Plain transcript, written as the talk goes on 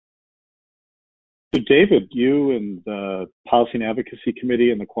So, David, you and the Policy and Advocacy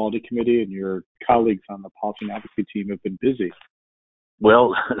Committee and the Quality Committee and your colleagues on the Policy and Advocacy team have been busy.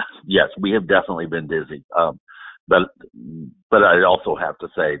 Well, yes, we have definitely been busy, but I also have to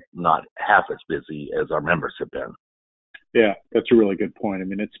say not half as busy as our members have been. Yeah, that's a really good point. I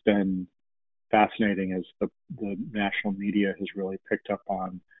mean, it's been fascinating as the national media has really picked up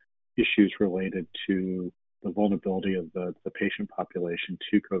on issues related to the vulnerability of the patient population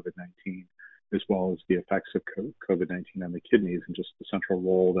to COVID-19, as well as the effects of COVID-19 on the kidneys and just the central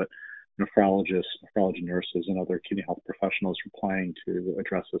role that nephrologists, nephrology nurses, and other kidney health professionals are playing to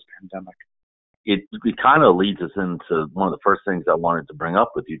address this pandemic. It kind of leads us into one of the first things I wanted to bring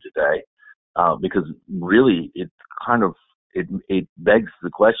up with you today, because really it begs the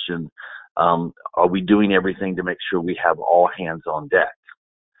question, are we doing everything to make sure we have all hands on deck?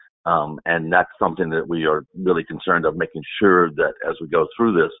 And that's something that we are really concerned of, making sure that as we go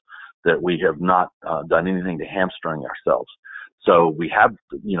through this, that we have not done anything to hamstring ourselves. So we have,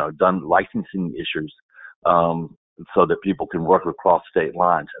 done licensing issues so that people can work across state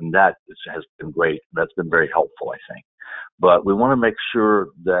lines, and that has been great. That's been very helpful, I think. But we want to make sure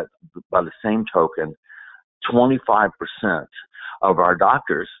that, by the same token, 25% of our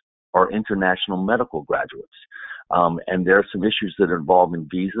doctors are international medical graduates. And there are some issues that are involving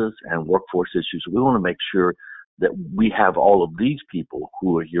visas and workforce issues. We want to make sure that we have all of these people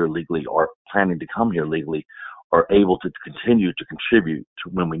who are here legally or planning to come here legally are able to continue to contribute to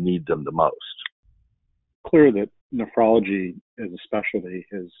when we need them the most. Clear that nephrology as a specialty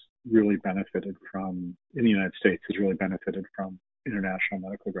has really benefited from, in the United States, has really benefited from international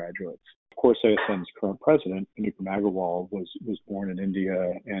medical graduates. Of course, ASN's current president, Ibrahim, was born in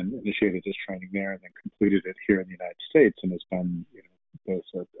India and initiated his training there and then completed it here in the United States and has been both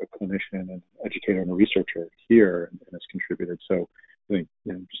a clinician and educator and a researcher here and has contributed. So I think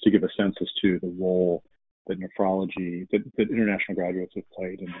just to give a sense as to the role that nephrology, that international graduates have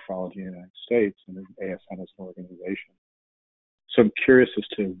played in nephrology in the United States and in ASN as an organization. So I'm curious as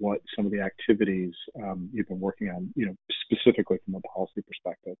to what some of the activities you've been working on, specifically from a policy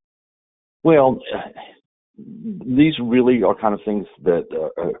perspective. Well, these really are kind of things that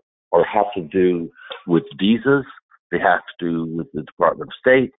have to do with visas. They have to do with the Department of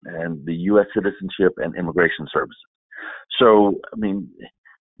State and the U.S. Citizenship and Immigration Services. So, I mean,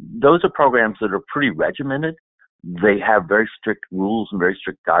 those are programs that are pretty regimented. They have very strict rules and very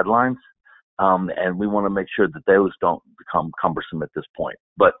strict guidelines. And we want to make sure that those don't become cumbersome at this point.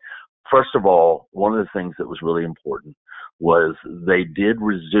 But first of all, one of the things that was really important was they did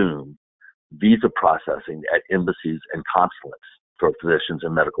resume visa processing at embassies and consulates for physicians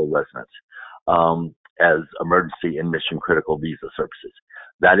and medical residents as emergency and mission critical visa services.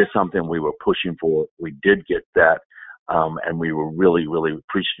 That is something we were pushing for. We did get that. And we were really, really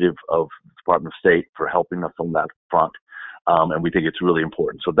appreciative of the Department of State for helping us on that front. And we think it's really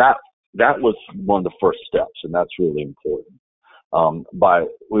important. So that was one of the first steps, and that's really important. But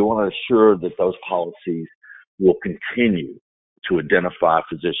we want to ensure that those policies will continue to identify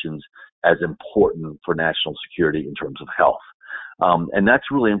physicians as important for national security in terms of health. And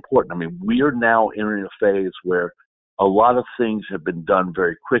that's really important. I mean, we are now entering a phase where a lot of things have been done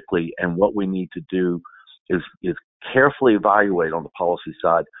very quickly, and what we need to do is carefully evaluate on the policy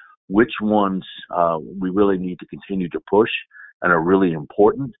side which ones we really need to continue to push and are really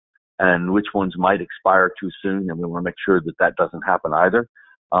important, and which ones might expire too soon, and we want to make sure that that doesn't happen either.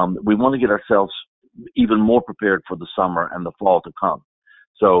 We want to get ourselves even more prepared for the summer and the fall to come.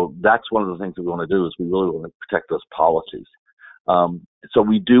 So that's one of the things that we want to do, is we really want to protect those policies. So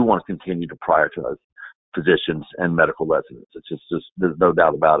we do want to continue to prioritize physicians and medical residents. It's just there's no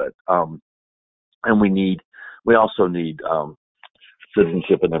doubt about it. And we also need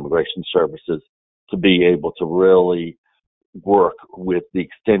Citizenship and Immigration Services to be able to really work with the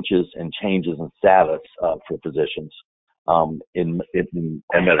extensions and changes in status for physicians in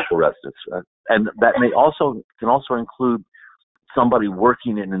medical residents. And that can also include somebody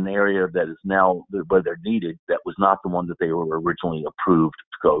working in an area that is now where they're needed, that was not the one that they were originally approved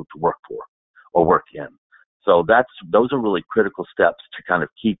to go to work for or work in. So those are really critical steps to kind of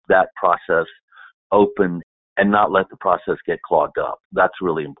keep that process open and not let the process get clogged up. That's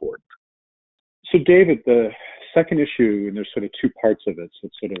really important. So, David, the second issue, and there's sort of two parts of it, so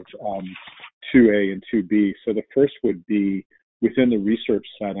it's sort of 2A and 2B. So the first would be, within the research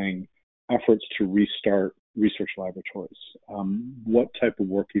setting, efforts to restart research laboratories. What type of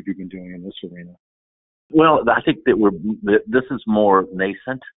work have you been doing in this arena? Well, I think that this is more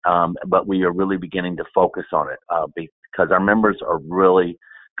nascent, but we are really beginning to focus on it because our members are really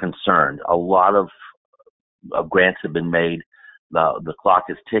concerned. A lot of grants have been made. The clock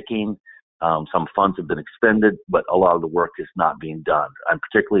is ticking. Some funds have been expended, but a lot of the work is not being done, and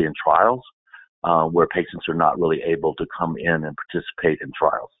particularly in trials where patients are not really able to come in and participate in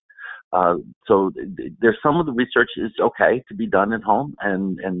trials. So there's some of the research is okay to be done at home,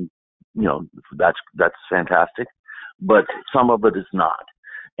 and that's fantastic, but some of it is not.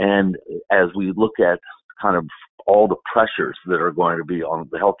 And as we look at kind of all the pressures that are going to be on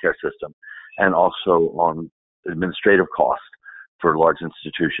the healthcare system and also on administrative costs for large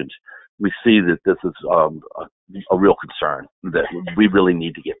institutions, we see that this is a real concern, that we really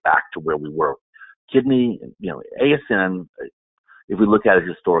need to get back to where we were. Kidney, ASN, if we look at it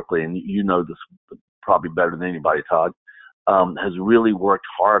historically, and you know this probably better than anybody, Todd, has really worked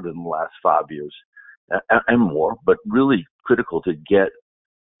hard in the last 5 years and more, but really critical to get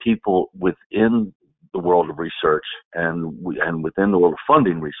people within the world of research and within the world of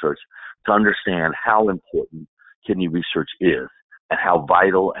funding research to understand how important kidney research is and how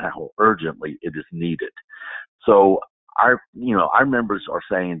vital and how urgently it is needed. So our members are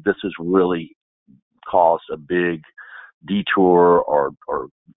saying this has really caused a big detour or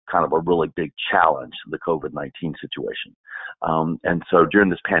kind of a really big challenge, the COVID-19 situation. And so during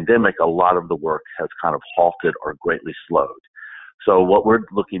this pandemic, a lot of the work has kind of halted or greatly slowed. So what we're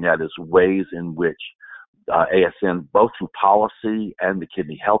looking at is ways in which ASN, both through policy and the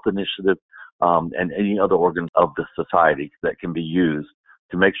Kidney Health Initiative, and any other organ of the society that can be used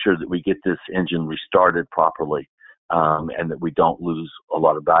to make sure that we get this engine restarted properly, and that we don't lose a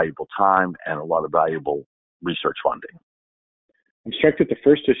lot of valuable time and a lot of valuable research funding. I'm struck at the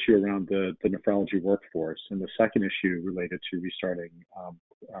first issue around the nephrology workforce, and the second issue related to restarting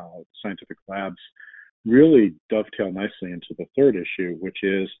scientific labs really dovetail nicely into the third issue, which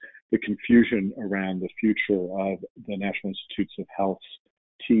is the confusion around the future of the National Institutes of Health's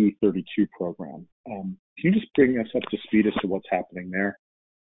T32 program. Can you just bring us up to speed as to what's happening there?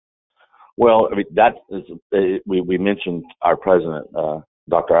 Well, I mean, that is, we mentioned our president,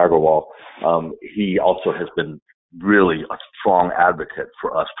 Dr. Agarwal. He also has been really a strong advocate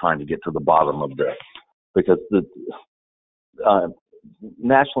for us trying to get to the bottom of this, because the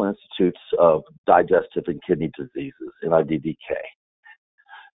National Institutes of Digestive and Kidney Diseases, NIDDK,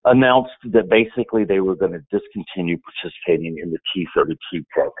 announced that basically they were going to discontinue participating in the T32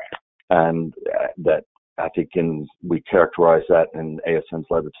 program. And that I think we characterize that in ASN's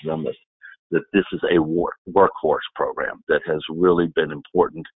letter to them that this is a workhorse program that has really been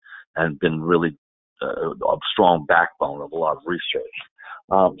important and been really a strong backbone of a lot of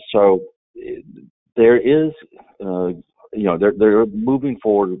research. So there is, they're moving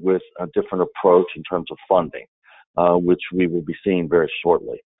forward with a different approach in terms of funding, which we will be seeing very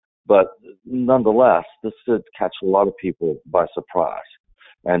shortly. But nonetheless, this did catch a lot of people by surprise.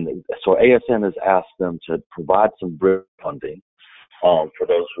 And so ASN has asked them to provide some bridge funding for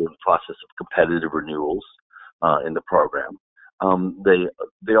those who are in the process of competitive renewals in the program.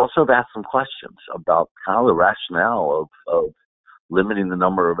 They also have asked some questions about kind of the rationale of limiting the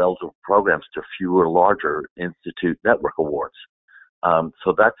number of eligible programs to fewer larger institute network awards.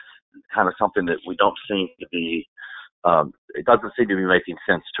 So that's kind of something that we don't seem to be, it doesn't seem to be making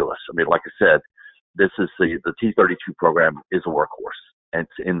sense to us. I mean, like I said, this is the T32 program is a workhorse. And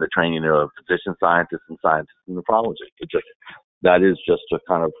it's in the training of physician scientists and scientists in nephrology. That is just a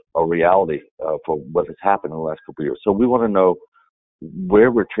kind of a reality for what has happened in the last couple of years. So we want to know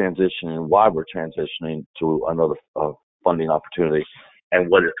where we're transitioning and why we're transitioning to another funding opportunity and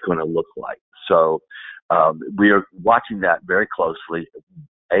what it's going to look like. So we are watching that very closely.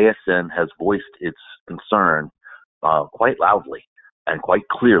 ASN has voiced its concern quite loudly and quite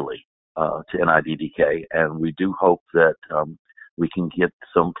clearly to NIDDK, and we do hope that we can get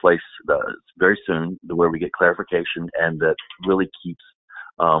someplace very soon where we get clarification and that really keeps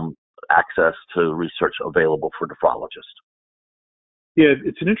access to research available for nephrologists. Yeah,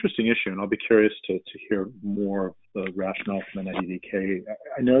 it's an interesting issue, and I'll be curious to hear more of the rationale from the NIDDK.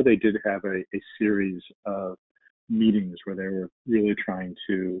 I know they did have a series of meetings where they were really trying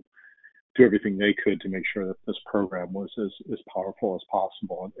to do everything they could to make sure that this program was as powerful as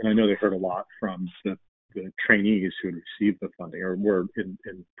possible. And I know they heard a lot from the trainees who had received the funding or were in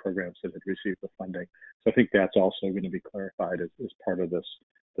programs that had received the funding. So I think that's also going to be clarified as part of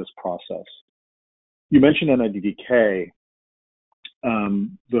this process. You mentioned NIDDK.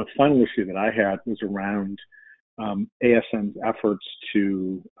 The final issue that I had was around ASN's efforts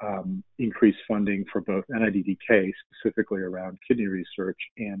to increase funding for both NIDDK, specifically around kidney research,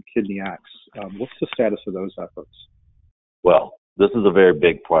 and KidneyX. What's the status of those efforts? Well, this is a very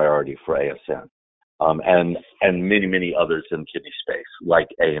big priority for ASN. And many, many others in kidney space, like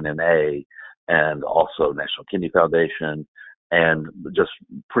ANNA and also National Kidney Foundation and just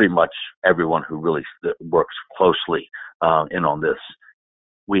pretty much everyone who really works closely in on this.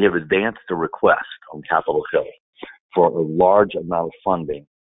 We have advanced a request on Capitol Hill for a large amount of funding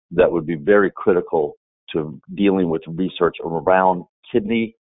that would be very critical to dealing with research around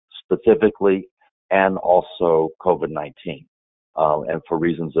kidney specifically and also COVID-19, and for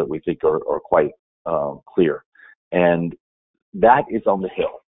reasons that we think are quite clear. And that is on the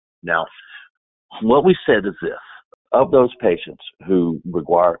Hill. Now, what we said is this: of those patients who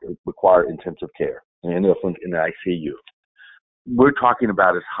require intensive care and end up in the ICU, we're talking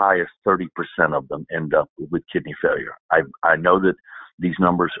about as high as 30% of them end up with kidney failure. I know that these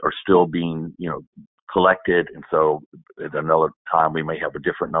numbers are still being, collected, and so at another time we may have a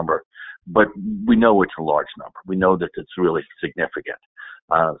different number, but we know it's a large number. We know that it's really significant.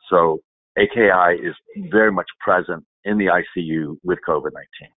 So AKI is very much present in the ICU with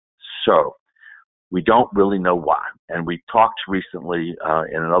COVID-19. So we don't really know why. And we talked recently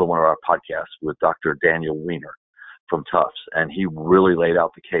in another one of our podcasts with Dr. Daniel Weiner from Tufts, and he really laid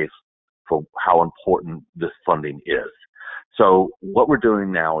out the case for how important this funding is. So what we're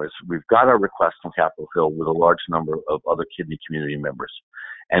doing now is we've got our request from Capitol Hill with a large number of other kidney community members,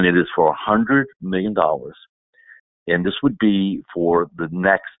 and it is for $100 million. And this would be for the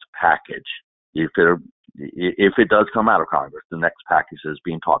next package. If it does come out of Congress, the next package is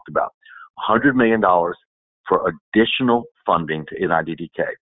being talked about. $100 million for additional funding to NIDDK.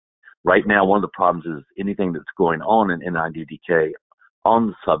 Right now, one of the problems is anything that's going on in NIDDK on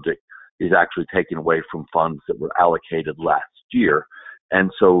the subject is actually taken away from funds that were allocated last year. And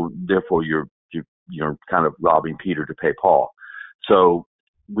so therefore you're kind of robbing Peter to pay Paul. So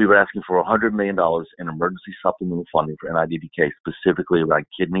we were asking for $100 million in emergency supplemental funding for NIDDK, specifically around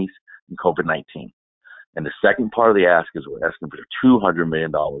kidneys and COVID-19. And the second part of the ask is we're asking for $200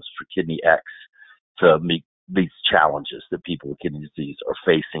 million for Kidney X to meet these challenges that people with kidney disease are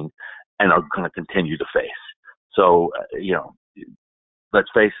facing and are going to continue to face. So, let's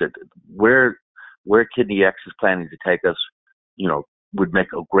face it, where Kidney X is planning to take us, would make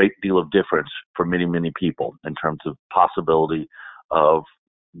a great deal of difference for many, many people in terms of possibility of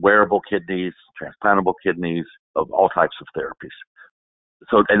wearable kidneys, transplantable kidneys, of all types of therapies.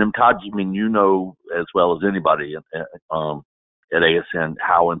 So, and Todd, as well as anybody at ASN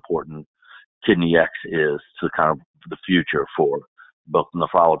how important Kidney X is to kind of the future for both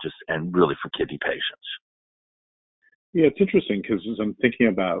nephrologists and really for kidney patients. Yeah, it's interesting because as I'm thinking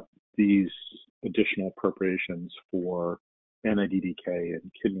about these additional appropriations for NIDDK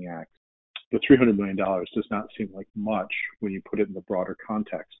and Kidney Act, the $300 million does not seem like much when you put it in the broader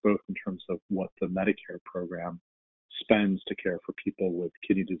context, both in terms of what the Medicare program spends to care for people with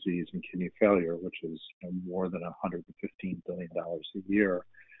kidney disease and kidney failure, which is more than $115 billion a year,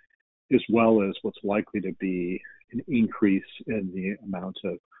 as well as what's likely to be an increase in the amount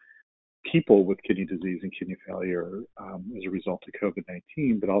of people with kidney disease and kidney failure as a result of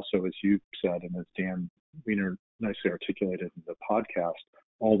COVID-19, but also, as you said, and as Dan Weiner nicely articulated in the podcast,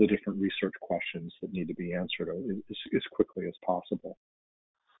 all the different research questions that need to be answered as quickly as possible.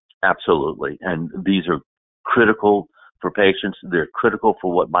 Absolutely. And these are critical for patients. They're critical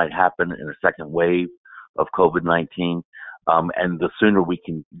for what might happen in a second wave of COVID-19. And the sooner we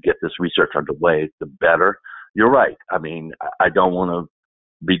can get this research underway, the better. You're right. I mean, I don't want to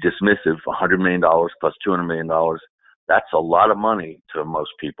be dismissive. $100 million plus $200 million, that's a lot of money to most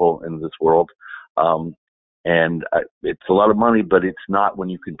people in this world. And it's a lot of money, but it's not when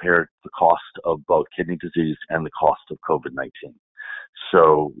you compare the cost of both kidney disease and the cost of COVID-19.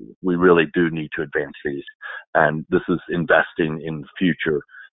 So we really do need to advance these. And this is investing in the future.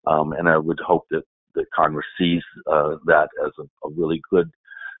 And I would hope that Congress sees that as a really good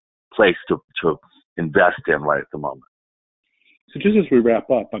place to invest in right at the moment. So just as we wrap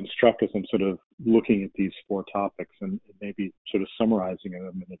up, I'm struck as I'm sort of looking at these four topics and maybe sort of summarizing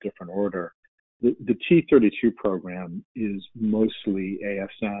them in a different order. The T32 program is mostly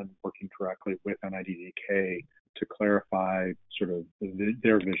ASN working directly with NIDDK to clarify sort of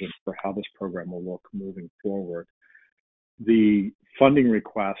their vision for how this program will look moving forward. The funding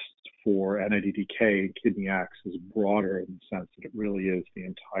request for NIDDK and Kidney X is broader in the sense that it really is the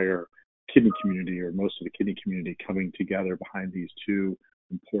entire kidney community, or most of the kidney community, coming together behind these two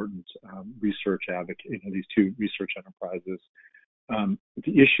important research enterprises.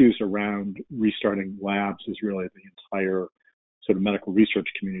 The issues around restarting labs is really the entire sort of medical research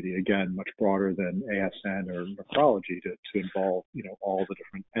community, again, much broader than ASN or nephrology, to involve, all the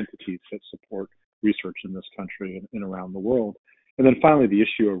different entities that support research in this country and around the world. And then finally, the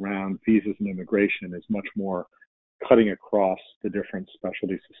issue around visas and immigration is much more cutting across the different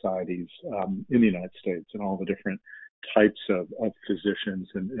specialty societies in the United States and all the different types of physicians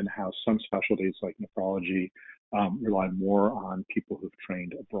and how some specialties like nephrology rely more on people who've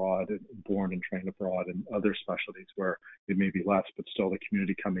trained abroad and born and trained abroad, and other specialties where it may be less, but still the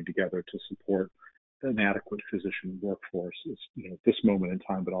community coming together to support an adequate physician workforce is, at this moment in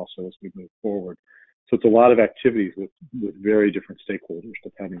time, but also as we move forward. So it's a lot of activities with very different stakeholders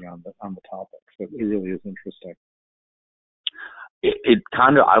depending on the topic. So it really is interesting. It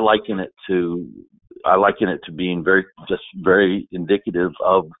kind of, I liken it to being very indicative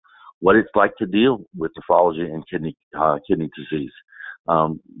of what it's like to deal with nephrology and kidney disease.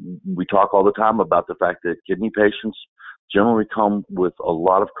 We talk all the time about the fact that kidney patients generally come with a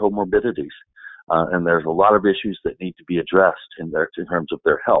lot of comorbidities, and there's a lot of issues that need to be addressed in terms of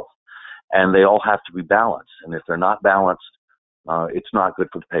their health, and they all have to be balanced. And if they're not balanced, it's not good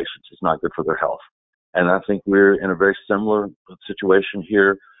for the patients. It's not good for their health. And I think we're in a very similar situation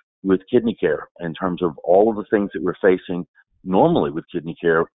here with kidney care in terms of all of the things that we're facing normally with kidney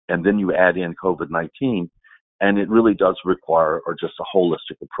care, and then you add in COVID-19, and it really does require just a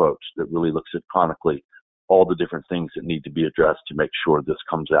holistic approach that really looks at chronically all the different things that need to be addressed to make sure this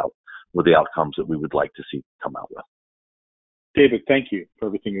comes out with the outcomes that we would like to see come out with. David, thank you for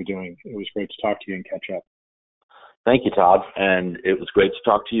everything you're doing. It was great to talk to you and catch up. Thank you, Todd, and it was great to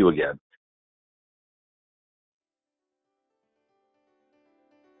talk to you again.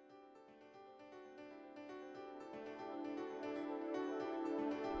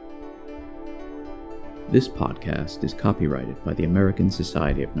 This podcast is copyrighted by the American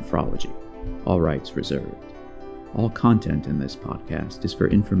Society of Nephrology, all rights reserved. All content in this podcast is for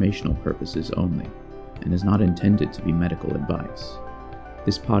informational purposes only and is not intended to be medical advice.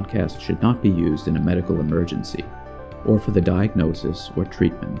 This podcast should not be used in a medical emergency or for the diagnosis or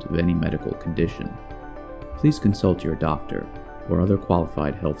treatment of any medical condition. Please consult your doctor or other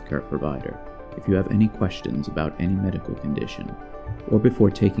qualified healthcare provider if you have any questions about any medical condition or before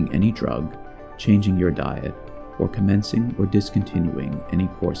taking any drug, changing your diet, or commencing or discontinuing any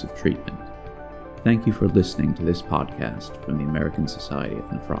course of treatment. Thank you for listening to this podcast from the American Society of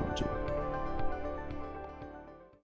Nephrology.